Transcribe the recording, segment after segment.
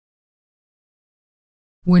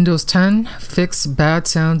Windows 10 fix bad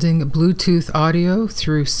sounding Bluetooth audio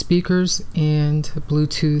through speakers and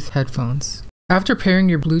Bluetooth headphones. After pairing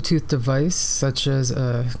your Bluetooth device, such as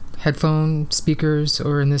a headphone, speakers,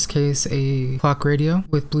 or in this case a clock radio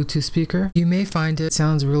with Bluetooth speaker, you may find it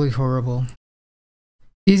sounds really horrible.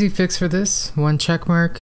 Easy fix for this, one check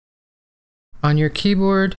mark. On your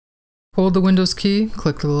keyboard, hold the Windows key,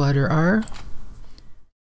 click the letter R.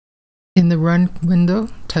 In the Run window,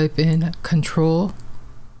 type in Control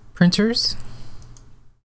Printers.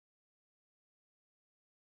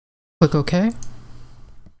 Click OK.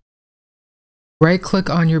 Right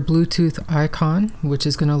click on your Bluetooth icon, which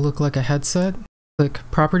is going to look like a headset. Click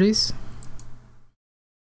Properties.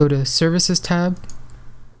 Go to Services tab.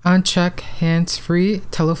 Uncheck Hands-Free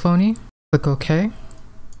Telephony. Click OK.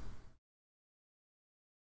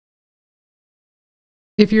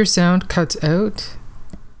 If your sound cuts out,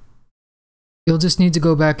 you'll just need to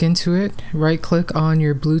go back into it. Right click on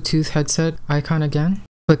your Bluetooth headset icon again.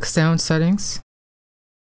 Click Sound Settings.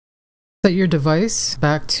 Set your device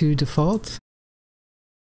back to default.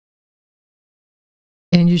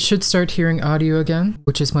 And you should start hearing audio again,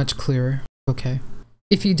 which is much clearer. Okay.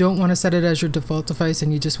 If you don't want to set it as your default device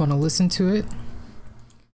and you just want to listen to it,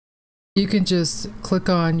 you can just click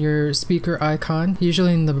on your speaker icon,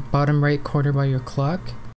 usually in the bottom right corner by your clock.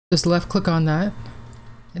 Just left click on that,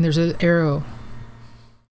 and there's an arrow.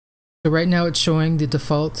 So right now it's showing the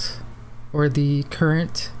default or the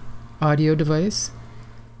current audio device.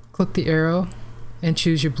 Click the arrow and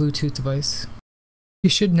choose your Bluetooth device. You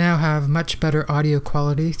should now have much better audio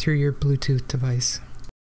quality through your Bluetooth device.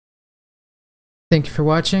 Thank you for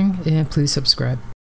watching, and please subscribe.